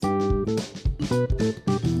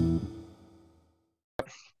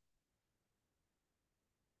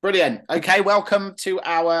Brilliant. Okay, welcome to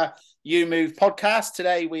our You Move podcast.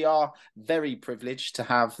 Today we are very privileged to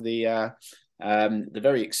have the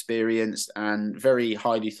very experienced and very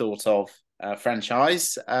highly thought of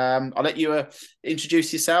franchise. I'll let you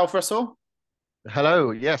introduce yourself, Russell.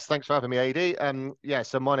 Hello. Yes, thanks for having me, AD.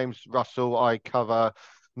 So my name's Russell. I cover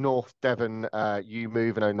North Devon, You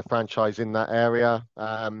Move, and own the franchise in that area.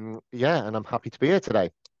 And I'm happy to be here today.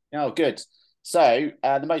 Oh, good. So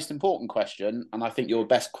the most important question, and I think you're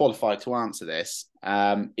best qualified to answer this,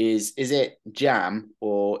 is it jam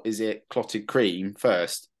or is it clotted cream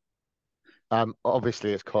first?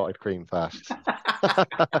 Obviously, it's clotted cream first.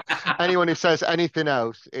 Anyone who says anything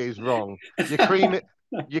else is wrong. Your cream,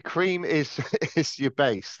 your cream is is your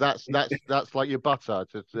base. That's like your butter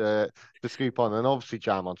to scoop on, and obviously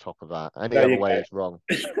jam on top of that. Any There other you way go. is wrong.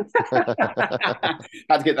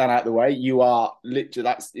 Had to get that out of the way. You are literally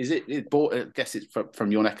that's is it? It bought. I guess it's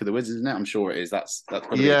from your neck of the woods, isn't it? I'm sure it is. That's got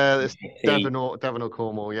to be Yeah, it's a key. Devon or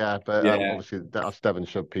Cornwall. Yeah, but Yeah, obviously us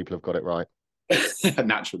Devonshire people have got it right.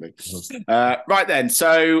 naturally. Mhm. Right then.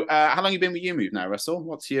 So, how long you been with You Move now, Russell?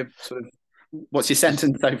 What's your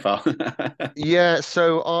sentence so far? Yeah,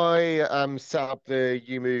 so I set up the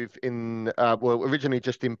U Move originally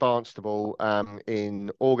just in Barnstable in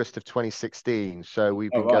August of 2016. So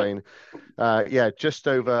we've Oh been right. going just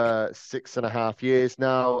over 6.5 years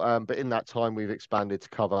now. But in that time we've expanded to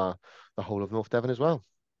cover the whole of North Devon as well.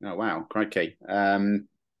 Oh wow, crikey.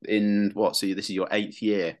 In what? So this is your eighth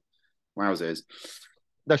year. Wowzers.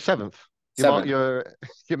 No, seventh. Seventh. Your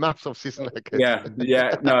maths obviously isn't that good. Yeah,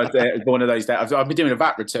 yeah. No, it's one of those days. I've been doing a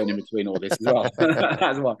VAT return in between all this as well.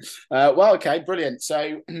 As well. Well, okay, brilliant.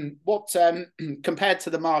 So, what compared to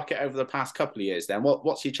the market over the past couple of years, then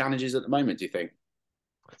what's your challenges at the moment? Do you think?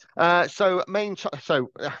 The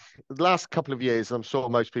last couple of years, I'm sure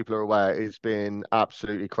most people are aware, it's been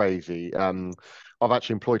absolutely crazy. I've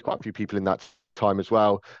actually employed quite a few people in that time as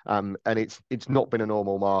well, and it's not been a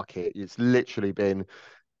normal market. It's literally been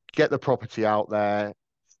get the property out there,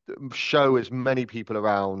 show as many people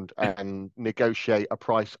around, and negotiate a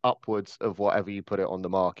price upwards of whatever you put it on the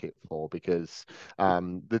market for, because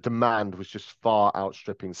the demand was just far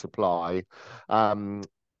outstripping supply. Um,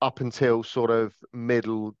 Up until sort of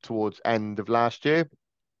middle towards end of last year,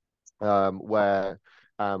 where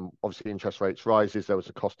obviously interest rates rises, there was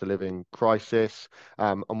a cost of living crisis,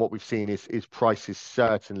 and what we've seen is prices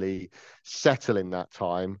certainly settle in that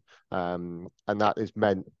time, and that has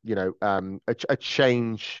meant a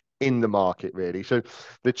change in the market really. So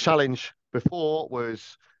the challenge before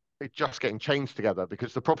was it just getting chains together,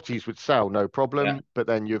 because the properties would sell no Yeah. problem, but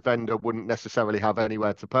then your vendor wouldn't necessarily have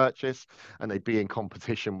anywhere to purchase, and they'd be in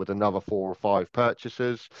competition with another 4 or 5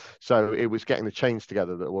 purchasers. So it was getting the chains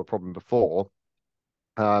together that were a problem before.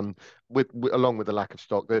 Along with the lack of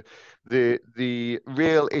stock, the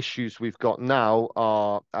real issues we've got now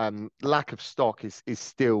are lack of stock is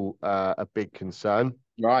still a big concern.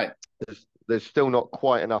 Right. There's still not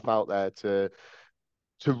quite enough out there to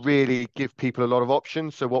really give people a lot of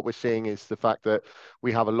options. So what we're seeing is the fact that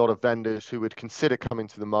we have a lot of vendors who would consider coming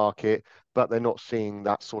to the market, but they're not seeing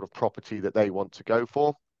that sort of property that they want to go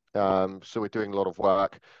for. So we're doing a lot of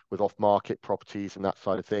work with off-market properties and that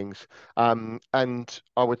side of things. And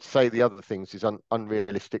I would say the other things is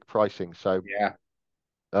unrealistic pricing. So, Yeah.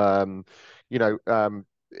 um, you know,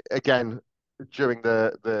 again, during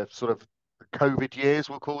the sort of COVID years,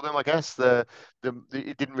 we'll call them, I guess, it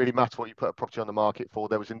didn't really matter what you put a property on the market for.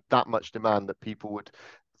 There wasn't that much demand that people would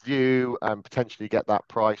view and potentially get that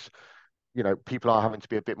price. People are having to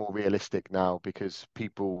be a bit more realistic now, because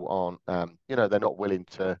people aren't, they're not willing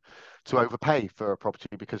to overpay for a property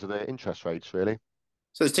because of the interest rates, really.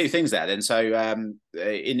 So there's two things there then. So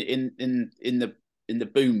in the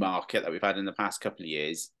boom market that we've had in the past couple of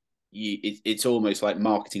years, it's almost like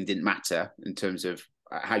marketing didn't matter in terms of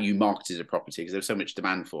how you marketed a property, because there was so much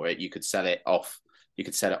demand for it. You could sell it off. You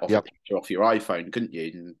could sell it off a Yep. picture off your iPhone, couldn't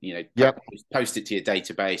you? And Yep. post it to your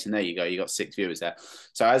database, and there you go. You got 6 viewers there.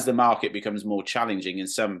 So as the market becomes more challenging in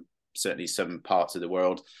certainly some parts of the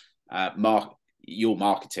world, your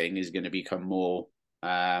marketing is going to become more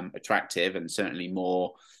attractive, and certainly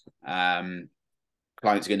more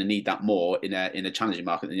clients are going to need that more in a challenging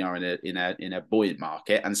market than they are in a buoyant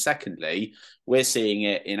market. And secondly, we're seeing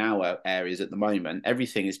it in our areas at the moment.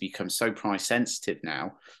 Everything has become so price sensitive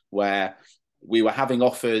now, where we were having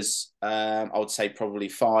offers, I would say probably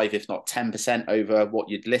 5, if not 10% over what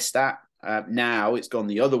you'd list at. Now it's gone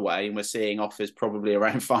the other way, and we're seeing offers probably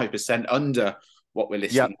around 5% under what we're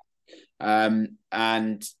Yep. listing.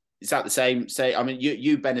 And is that the same? Say, I mean,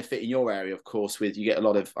 you benefit in your area, of course, with you get a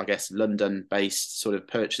lot of, I guess, London-based sort of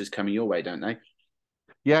purchases coming your way, don't they?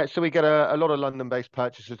 Yeah, so we get a lot of London-based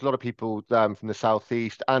purchases, a lot of people from the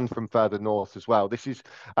southeast and from further north as well. This is,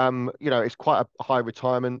 it's quite a high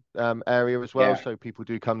retirement area as well. Yeah, So people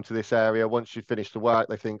do come to this area. Once you finish the work,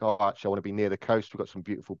 they think, oh, actually, I want to be near the coast. We've got some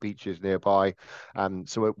beautiful beaches nearby.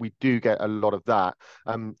 So we do get a lot of that.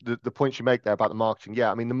 The points you make there about the marketing,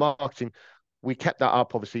 yeah, I mean, the marketing, we kept that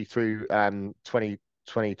up obviously through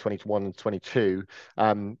 2021 and 22,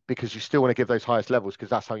 because you still want to give those highest levels because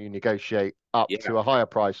that's how you negotiate up yeah, to a higher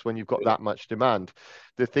price when you've got that much demand.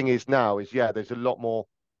 The thing is now is, yeah, there's a lot more.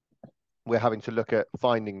 We're having to look at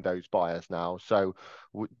finding those buyers now. So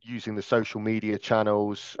using the social media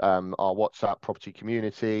channels, our WhatsApp property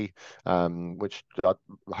community, which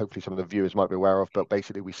hopefully some of the viewers might be aware of, but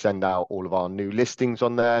basically we send out all of our new listings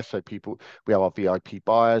on there. So we have our VIP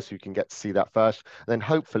buyers who can get to see that first. And then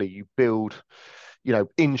hopefully you build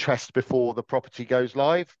interest before the property goes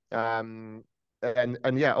live. And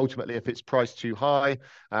yeah, ultimately, if it's priced too high,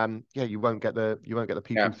 yeah, you won't get the yeah.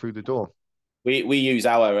 people through the door. We use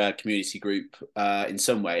our community group in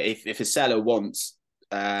some way. If a seller wants,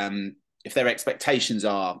 if their expectations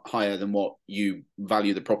are higher than what you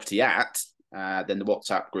value the property at, then the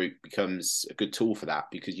WhatsApp group becomes a good tool for that,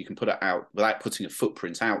 because you can put it out without putting a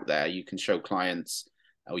footprint out there. You can show clients,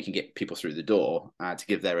 we can get people through the door to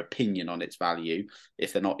give their opinion on its value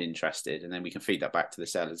if they're not interested, and then we can feed that back to the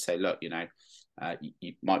seller and say, look, you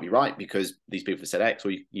might be right because these people have said X,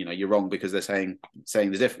 or you're wrong because they're saying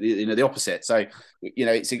the opposite. So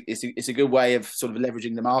it's a good way of sort of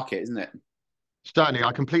leveraging the market, isn't it? Certainly,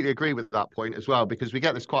 I completely agree with that point as well, because we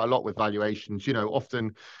get this quite a lot with valuations.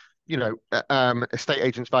 Often estate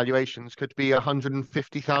agents' valuations could be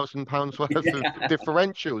 £150,000 worth of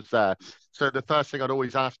differentials there. So the first thing I'd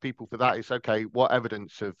always ask people for that is, okay, what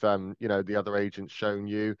evidence have the other agents shown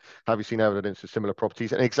you? Have you seen evidence of similar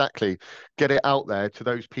properties? And exactly, get it out there to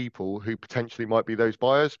those people who potentially might be those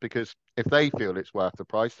buyers, because if they feel it's worth the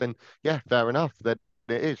price, then yeah, fair enough. That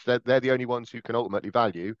it is. They're the only ones who can ultimately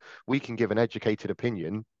value. We can give an educated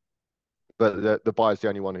opinion, but the buyer's the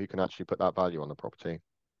only one who can actually put that value on the property.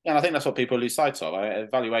 Yeah, and I think that's what people lose sight of.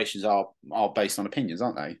 Valuations are based on opinions,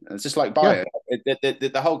 aren't they? And it's just like Yeah, buyers.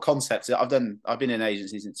 The whole concept. I've been in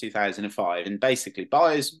agency since 2005, and basically,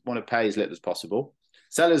 buyers want to pay as little as possible.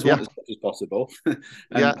 Sellers want yeah, as much as possible, yeah.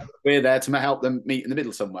 and we're there to help them meet in the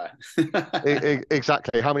middle somewhere.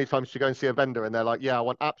 Exactly. How many times do you go and see a vendor and they're like, yeah, I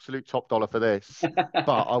want absolute top dollar for this, but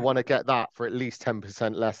I want to get that for at least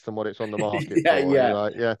 10% less than what it's on the market Yeah, for. And you're yeah.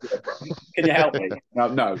 like, yeah. Can you help me? No,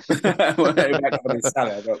 no. We're not going to sell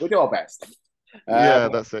it, but we do our best. Yeah,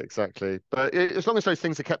 that's it, exactly. But as long as those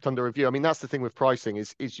things are kept under review, I mean, that's the thing with pricing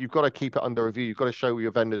is you've got to keep it under review. You've got to show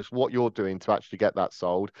your vendors what you're doing to actually get that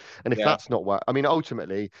sold. And if Yeah, that's not what, I mean,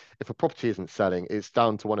 ultimately, if a property isn't selling, it's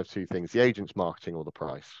down to one of two things: the agent's marketing or the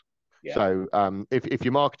price. yeah. So if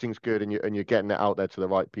your marketing's good and you're getting it out there to the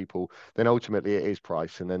right people, then ultimately it is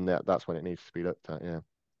price, and then that's when it needs to be looked at. Yeah.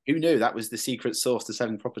 Who knew that was the secret sauce to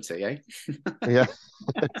selling property, eh? Yeah.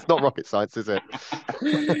 It's not rocket science, is it?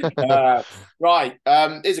 uh, right.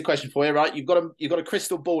 Here's a question for you. Right, you've got a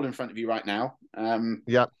crystal ball in front of you right now.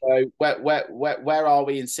 Yeah. So where are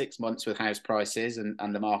we in 6 months with house prices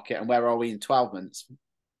and the market, and where are we in 12 months?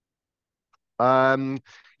 Um,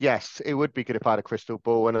 yes, it would be good if I had a crystal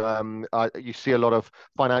ball, and you see a lot of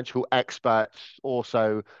financial experts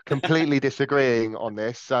also completely disagreeing on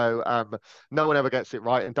this. So no one ever gets it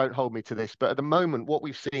right, and don't hold me to this. But at the moment, what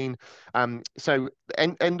we've seen, so the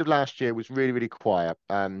end of last year was really, really quiet.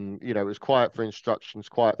 It was quiet for instructions,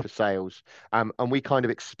 quiet for sales, and we kind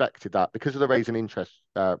of expected that because of the raise in interest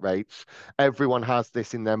rates. Everyone has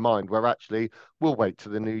this in their mind where actually we'll wait to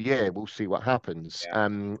the new year, we'll see what happens.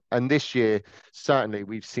 Yeah, And this year, certainly,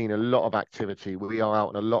 we've seen a lot of activity. We are out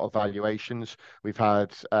on a lot of valuations. We've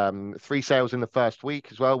had 3 sales in the first week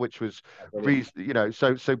as well, which was, brilliant.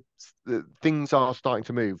 so things are starting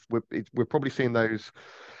to move. We're probably seeing the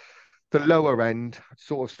lower end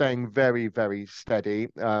sort of staying very, very steady,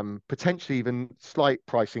 potentially even slight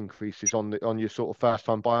price increases on your sort of first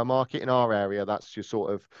time buyer market. In our area, that's your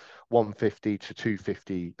sort of 150 to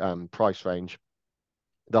 250 price range.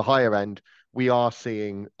 The higher end, we are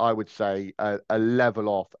seeing, I would say, a level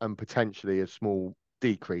off and potentially a small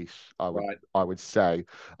decrease. Right. I would say,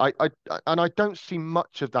 and I don't see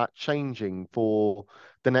much of that changing for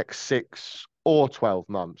the next 6 or 12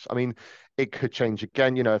 months. I mean, it could change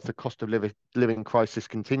again. If the cost of living crisis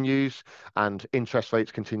continues and interest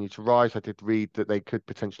rates continue to rise. I did read that they could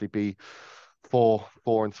potentially be 4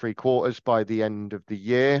 and 3/4 by the end of the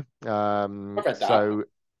year. I've read that. So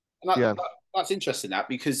And yeah. That's interesting, that,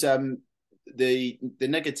 because the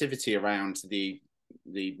negativity around the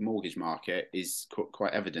mortgage market is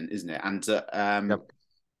quite evident, isn't it? And Yep.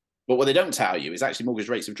 but what they don't tell you is actually mortgage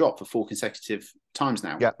rates have dropped for 4 consecutive times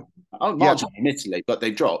now. Yep. Oh, Yep. marginally, admittedly, but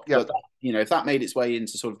they've dropped. Yep. But if that made its way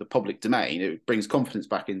into sort of the public domain, it brings confidence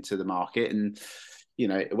back into the market, and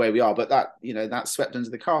where we are. But that's swept under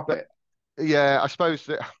the But carpet. yeah, I suppose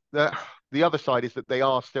that the other side is that they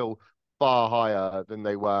are still far higher than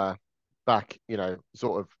they were back,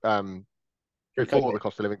 sort of before Pre-COVID. the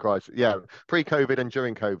cost of living crisis. Yeah, pre-COVID and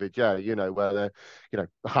during COVID. Yeah, where they're,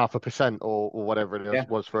 0.5% or whatever it Yeah.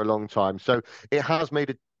 was for a long time. So it has made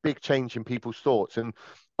a big change in people's thoughts. And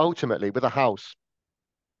ultimately, with a house,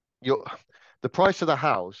 your the price of the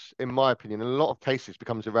house, in my opinion, in a lot of cases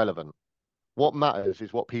becomes irrelevant. What matters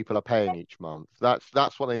is what people are paying each month.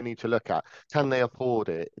 That's what they need to look at. Can they afford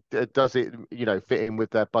it? Does it, fit in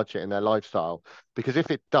with their budget and their lifestyle? Because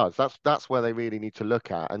if it does, that's where they really need to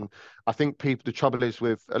look at. And I think the trouble is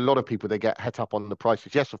with a lot of people, they get het up on the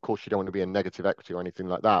prices. Yes, of course, you don't want to be in negative equity or anything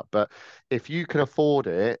like that. But if you can afford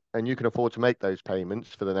it and you can afford to make those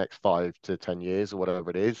payments for the next 5 to 10 years or whatever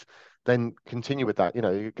it is, then continue with that.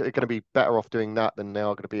 You're going to be better off doing that than they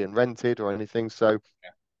are going to be in rented or anything. So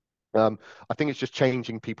I think it's just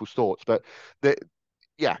changing people's thoughts. But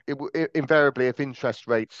yeah, invariably, if interest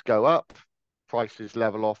rates go up, prices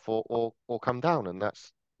level off or come down, and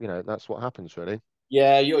that's what happens really.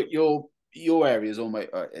 Yeah, your area is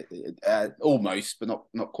almost, but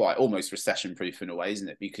not quite, almost recession proof in a way, isn't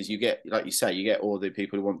it? Because you get, like you say, you get all the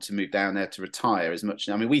people who want to move down there to retire as much.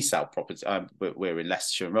 I mean, we sell property. We're in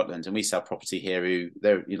Leicestershire and Rutland, and we sell property here. Who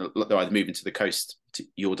they're either moving to the coast, to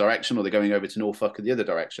your direction, or they're going over to Norfolk or the other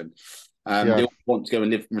direction. They Yeah. all want to go and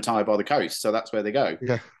live and retire by the coast, so that's where they go.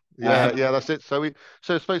 Yeah, Um, yeah, that's it. So I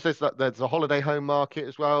suppose there's a holiday home market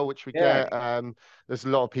as well, which we yeah, get. There's a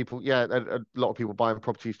lot of people, yeah, a lot of people buying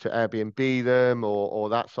properties to Airbnb them or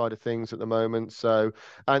that side of things at the moment. So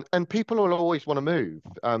and people will always want to move.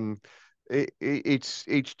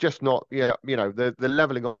 It's just not, yeah, the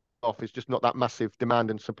leveling off is just not that massive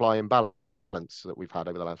demand and supply imbalance that we've had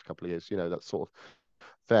over the last couple of years. That's sort of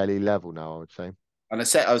fairly level now, I would say. And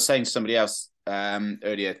I was saying to somebody else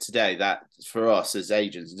earlier today that for us as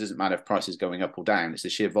agents, it doesn't matter if price is going up or down. It's the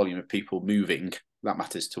sheer volume of people moving that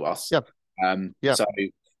matters to us. Yeah, yeah, So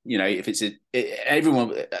if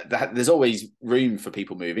everyone, there's always room for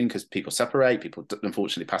people moving because people separate, people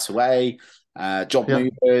unfortunately pass away, job yeah.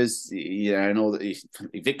 movers, and all the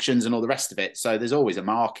evictions and all the rest of it. So there's always a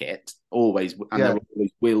market, always, and Yeah, there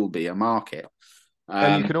always will be a market.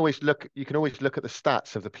 and you Um, can always look at the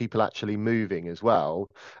stats of the people actually moving as well.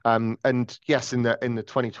 And yes, in the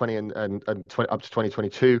 2020 and 20, up to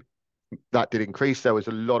 2022, that did increase. There was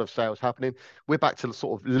a lot of sales happening. We're back to the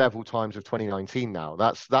sort of level times of 2019 now.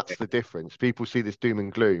 That's the difference. People see this doom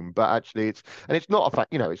and gloom, but actually it's not a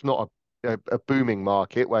fact, it's not a booming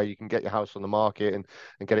market where you can get your house on the market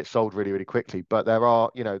and get it sold really, really quickly. But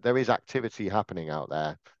there is activity happening out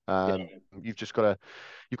there. yeah. You've just got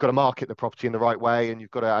to market the property in the right way, and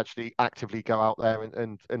you've got to actually actively go out there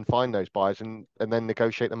and find those buyers and then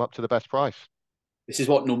negotiate them up to the best price. This is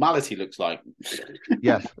what normality looks like.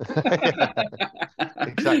 Yes.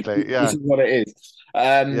 Exactly. This Yeah. is what it is.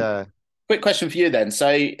 Yeah. Quick question for you then. So,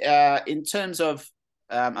 in terms of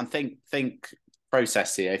and think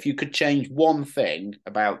process here, if you could change one thing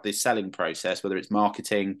about the selling process, whether it's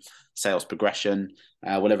marketing, sales progression,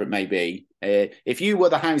 whatever it may be, if you were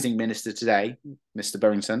the housing minister today, Mr.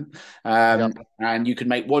 Burrington, Yep. and you could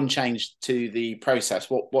make one change to the process,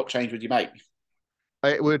 what change would you make?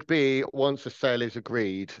 It would be once a sale is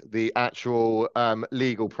agreed, the actual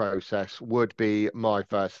legal process would be my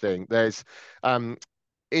first thing. There's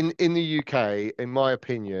in the UK, in my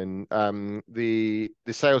opinion, the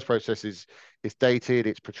sales process is dated,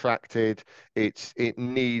 it's protracted, it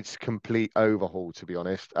needs complete overhaul, to be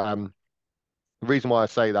honest. The reason why I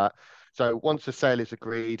say that, so once the sale is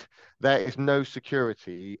agreed, there is no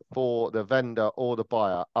security for the vendor or the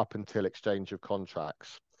buyer up until exchange of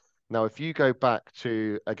contracts. Now, if you go back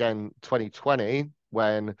to, again, 2020,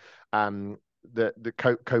 when the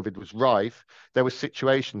COVID was rife, there were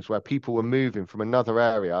situations where people were moving from another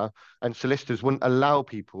area and solicitors wouldn't allow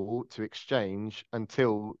people to exchange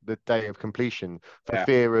until the day of completion for Yeah,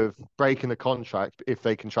 fear of breaking the contract if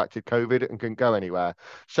they contracted COVID and couldn't go anywhere.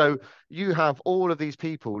 So you have all of these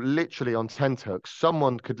people literally on tenterhooks.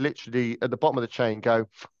 Someone could literally at the bottom of the chain go,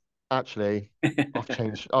 actually, I've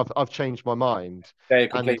changed my mind. day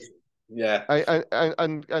of And completion. Yeah,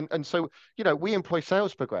 and so we employ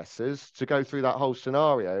sales progressors to go through that whole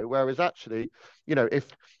scenario. Whereas actually, if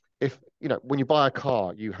if when you buy a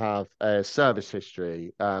car, you have a service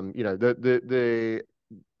history.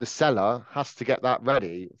 The seller has to get that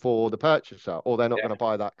ready for the purchaser, or they're not Yeah. going to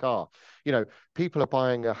buy that car. You know, people are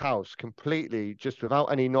buying a house completely just without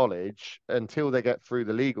any knowledge until they get through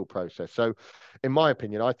the legal process. So, in my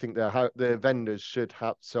opinion, I think the vendors should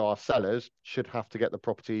have, so our sellers should have to get the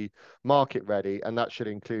property market ready, and that should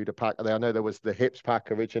include a pack. I know there was the HIPS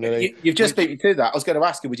pack originally, You've just which beat me to that. I was going to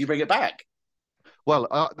ask you, would you bring it back? well,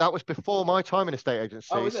 that was before my time in a state Oh,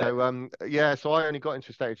 agency. was it? So yeah, so I only got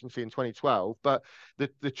into a state agency in 2012. But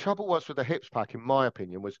the trouble was with the HIPS pack, in my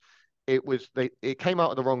opinion, was it came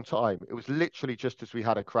out at the wrong time. It was literally just as we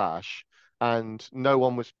had a crash, and no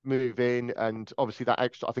one was moving. And obviously that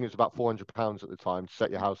extra, I think it was about £400 at the time to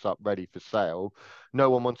set your house up ready for sale. No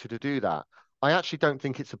one wanted to do that. I actually don't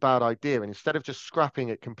think it's a bad idea. And instead of just scrapping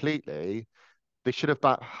it completely, they should have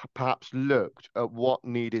perhaps looked at what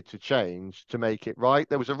needed to change to make it right.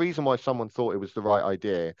 There was a reason why someone thought it was the right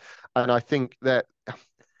idea. And I think that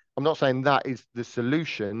I'm not saying that is the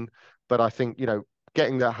solution, but I think,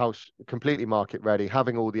 getting the house completely market ready,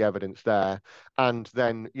 having all the evidence there, and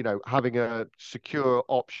then, having a secure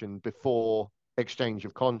option before exchange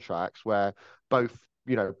of contracts where both,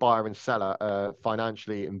 buyer and seller are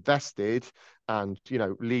financially invested and,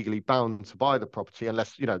 legally bound to buy the property,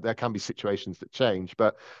 unless, there can be situations that change,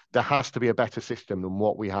 but there has to be a better system than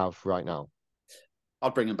what we have right now.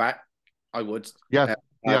 I'd bring them back. I would. Yeah. Uh,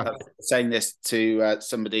 Yeah. I was saying this to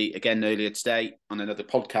somebody again earlier today on another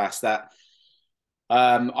podcast that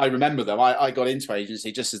I remember them. I got into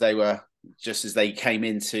agency just as they came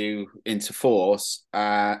into force,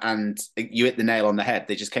 and you hit the nail on the head.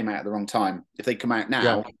 They just came out at the wrong time. If they come out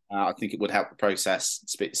Yeah. now, I think it would help the process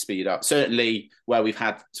speed up. Certainly, where we've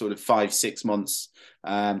had sort of 5-6 months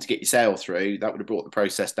to get your sale through, that would have brought the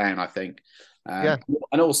process down, I think. Yeah.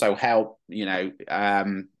 And also help,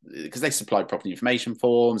 because they supplied property information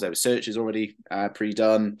forms, there were searches already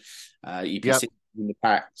pre-done, Yep. EPC in the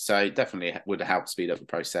pack, so definitely would help speed up the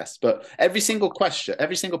process. But every single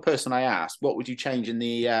person I ask, what would you change in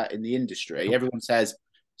the industry? Everyone says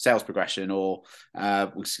sales progression, or I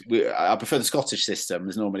prefer the Scottish system.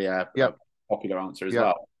 There's normally a Yep. popular answer as Yep.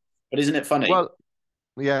 well. But isn't it funny? Well,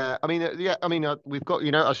 yeah, we've got,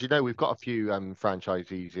 as you know, we've got a few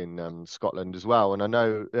franchisees in Scotland as well, and I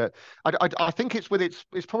know I think it's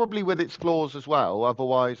probably with its flaws as well.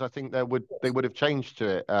 Otherwise, I think they would have changed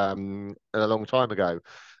to it a long time ago.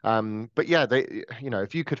 But yeah,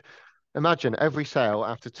 if you could imagine every sale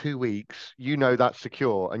after 2 weeks, that's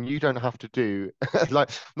secure, and you don't have to do like,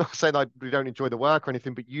 not saying that we don't enjoy the work or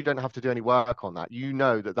anything, but you don't have to do any work on that. You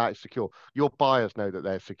know that is secure. Your buyers know that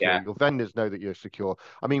they're secure. Yeah, Your vendors know that you're secure.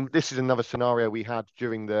 I mean, this is another scenario we had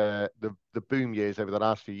during the boom years over the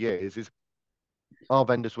last few years. Is our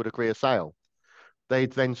vendors would agree a sale,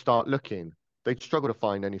 they'd then start looking. They'd struggle to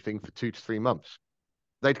find anything for 2 to 3 months.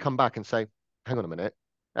 They'd come back and say, "Hang on a minute,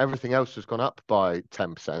 everything else has gone up by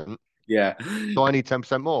 10%. yeah, So I need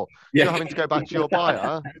 10% more." You're yeah. having to go back to your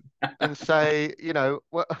buyer and say,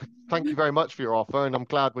 well, thank you very much for your offer, and I'm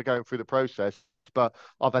glad we're going through the process, but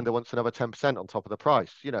our vendor wants another 10% on top of the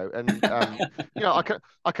price, and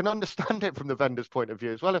I can understand it from the vendor's point of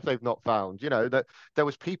view as well if they've not found, that there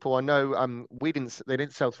was people I know, they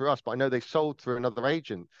didn't sell through us, but I know they sold through another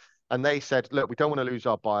agent, and they said, look, we don't want to lose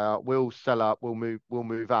our buyer, we'll sell up, we'll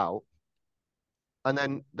move out. And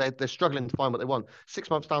then they're struggling to find what they want.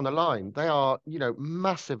 6 months down the line, they are,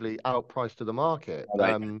 massively outpriced to the market.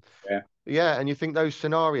 Right. Yeah, Yeah, and you think those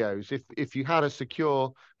scenarios, if you had a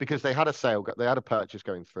secure, because they had a sale, they had a purchase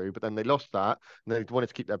going through, but then they lost that and they wanted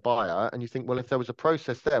to keep their buyer, and you think, well, if there was a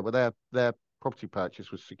process there where their property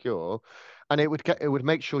purchase was secure, and it would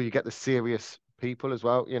make sure you get the serious people as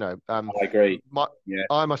well. I agree. My Yeah,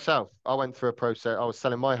 I myself, I went through a process. I was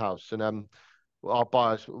selling my house, and our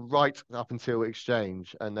buyers right up until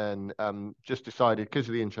exchange, and then just decided, because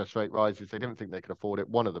of the interest rate rises, they didn't think they could afford it.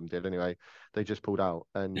 One of them did anyway. They just pulled out,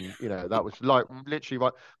 and that was like literally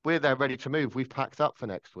right. We're there ready to move. We've packed up for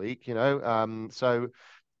next week. So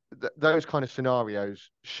those kind of scenarios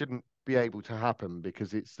shouldn't be able to happen,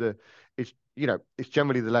 because it's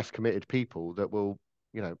generally the less committed people that will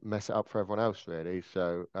mess it up for everyone else, really.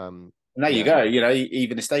 So and there you yeah. go.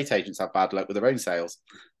 Even estate agents have bad luck with their own sales.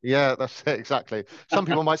 Yeah, that's it, exactly. Some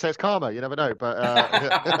people might say it's karma, you never know, but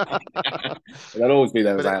They'll always be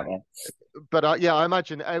those but out there. yeah, I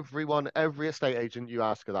imagine every estate agent you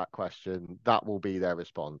ask her that question, that will be their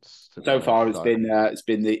response, to be So far, honest. it's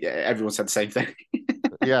been everyone said the same thing.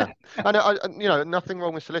 Yeah, and nothing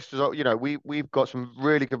wrong with solicitors. We've got some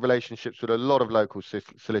really good relationships with a lot of local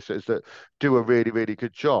solicitors that do a really, really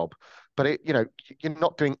good job. But you're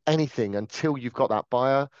not doing anything until you've got that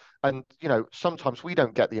buyer. And, sometimes we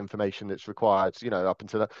don't get the information that's required, up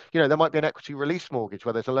until there might be an equity release mortgage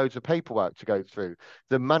where there's a loads of paperwork to go through.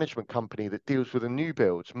 The management company that deals with the new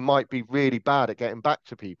builds might be really bad at getting back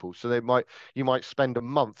to people. So you might spend a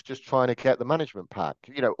month just trying to get the management pack,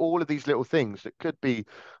 all of these little things that could be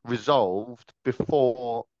resolved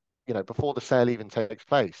before the sale even takes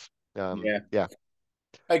place. Yeah. Yeah.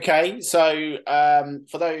 Okay, so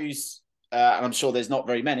for those, and I'm sure there's not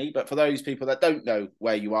very many, but for those people that don't know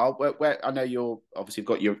where you are, where I know you're obviously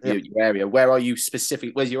got your area. Where are you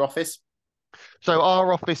specifically? Where's your office? So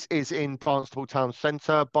our office is in Barnstaple Town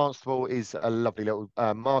Centre. Barnstaple is a lovely little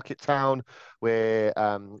market town. We're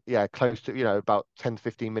close to about 10 to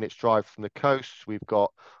 15 minutes drive from the coast. We've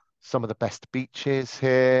got some of the best beaches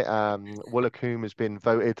here. Woolacombe has been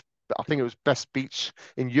voted, I think it was best beach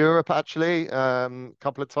in Europe actually, a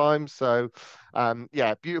couple of times. So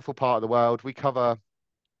beautiful part of the world. We cover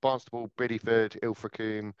Barnstaple, Bideford,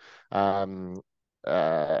 Ilfracombe,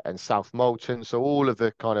 and South Molton. So all of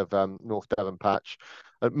the kind of North Devon patch.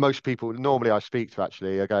 Most people normally I speak to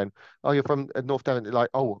actually are going, "Oh, you're from North Devon?" They're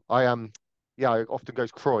like, "Oh, I am." Yeah, I often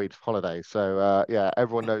goes Croyd holiday. So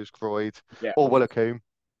everyone knows Croyd Yeah, or Woolacombe.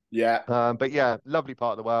 yeah. But yeah, lovely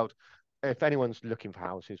part of the world. If anyone's looking for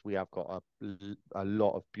houses, we have got a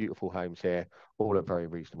lot of beautiful homes here, all at very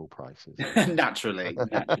reasonable prices. Naturally.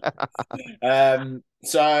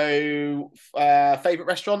 So favorite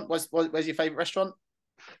restaurant? Where's your favorite restaurant?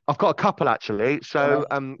 I've got a couple actually. So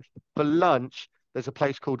for lunch, there's a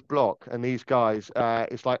place called Block, and these guys,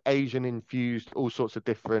 it's like Asian infused, all sorts of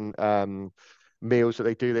different meals that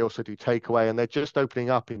they do. They also do takeaway, and they're just opening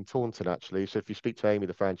up in Taunton actually. So if you speak to Amy,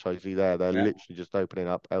 the franchisee there, they're Yeah. literally just opening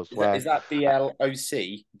up Is that elsewhere. is that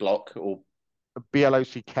BLOC block or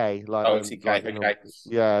BLOCK, OCK? Okay.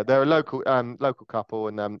 yeah, they're a local couple,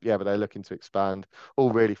 and but they're looking to expand. All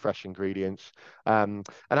really fresh ingredients. And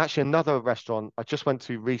actually another restaurant I just went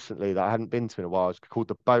to recently that I hadn't been to in a while is called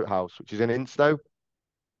the Boathouse, which is in Instow.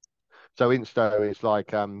 So Instow is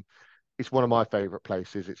like it's one of my favorite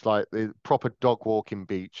places. It's like the proper dog walking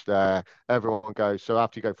beach there. Everyone goes. So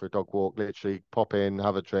after you go for a dog walk, literally pop in,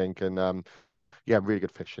 have a drink, and really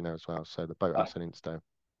good fish in there as well. So the Boathouse in Instow.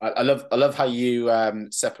 I love how you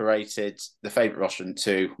separated the favourite restaurant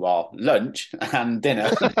to lunch and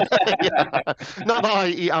dinner. Yeah. Not that I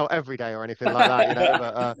eat out every day or anything like that,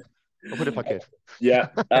 but I would if I could. Yeah.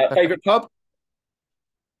 Favourite pub?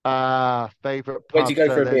 Favorite Where'd you pub. go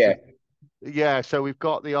So for a there's beer? so we've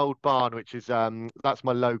got the Old Barn, which is that's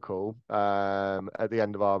my local at the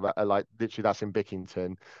end of our like literally that's in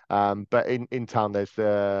Bickington. But in town there's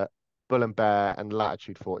the Bull and Bear and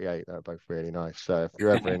Latitude 48. They're both really nice. So if you're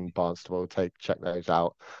ever in Barnstable, check those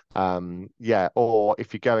out. Or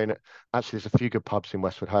if you're going, actually there's a few good pubs in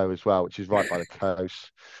Westwood Ho as well, which is right by the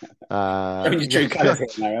coast. Showing your true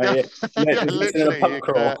colours here now, Yeah, are you? yeah, This is a literally. pub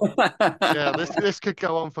crawl. Yeah, this could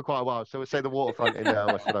go on for quite a while. So we'll say the waterfront in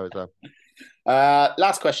Westwood Ho as well.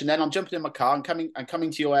 Last question then. I'm jumping in my car. I'm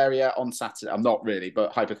coming to your area on Saturday. I'm not really,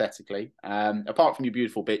 but hypothetically. Apart from your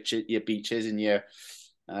beautiful your beaches and your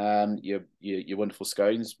wonderful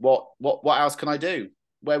scones, what else can I do?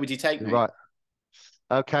 Where would you take me? Right.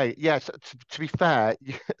 Okay. Yeah. So to be fair,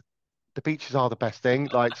 the beaches are the best thing.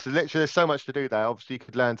 Like, so literally, there's so much to do there. Obviously, you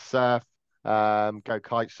could learn to surf, go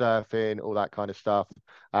kite surfing, all that kind of stuff.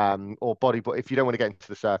 Or bodyboard. If you don't want to get into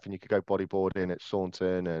the surfing, you could go bodyboarding at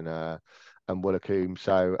Saunton and Woolacombe.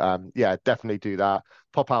 So definitely do that.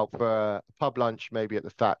 Pop out for a pub lunch, maybe at the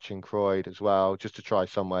Thatch in Croyd as well, just to try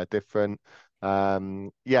somewhere different.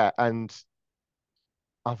 And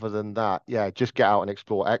other than that, just get out and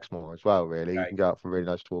explore Exmoor as well, really. You Okay. can go out for really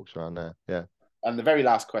nice walks around there. Yeah. And the very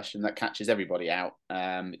last question that catches everybody out,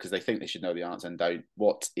 because they think they should know the answer and don't.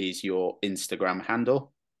 What is your Instagram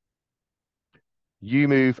handle?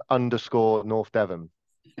 YouMove_North Devon.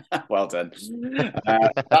 Well done.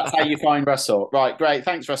 That's how you find Russell. Right, great.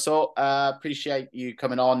 Thanks, Russell. Appreciate you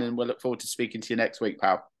coming on, and we'll look forward to speaking to you next week,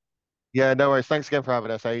 pal. Yeah, no worries. Thanks again for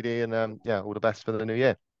having us, AD, and all the best for the new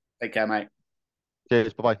year. Take care, mate.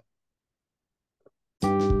 Cheers. Bye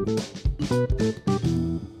bye.